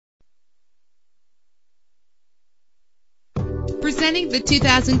Presenting the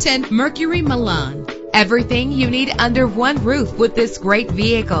 2010 Mercury Milan. Everything you need under one roof with this great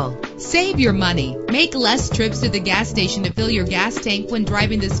vehicle. Save your money. Make less trips to the gas station to fill your gas tank when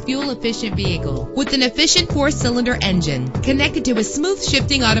driving this fuel-efficient vehicle. With an efficient 4-cylinder engine connected to a smooth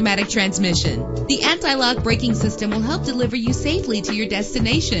shifting automatic transmission, the anti-lock braking system will help deliver you safely to your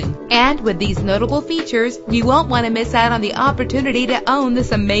destination. And with these notable features, you won't want to miss out on the opportunity to own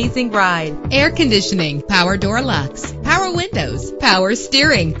this amazing ride. Air conditioning, power door locks, power windows, power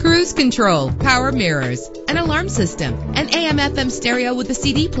steering, cruise control, power mirrors, an alarm system, an AM/FM stereo with a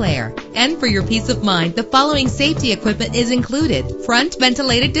CD player. And for your peace of mind, the following safety equipment is included: front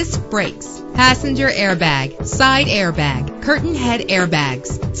ventilated disc brakes, passenger airbag, side airbag, curtain head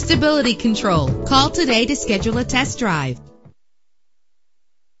airbags, stability control. Call today to schedule a test drive.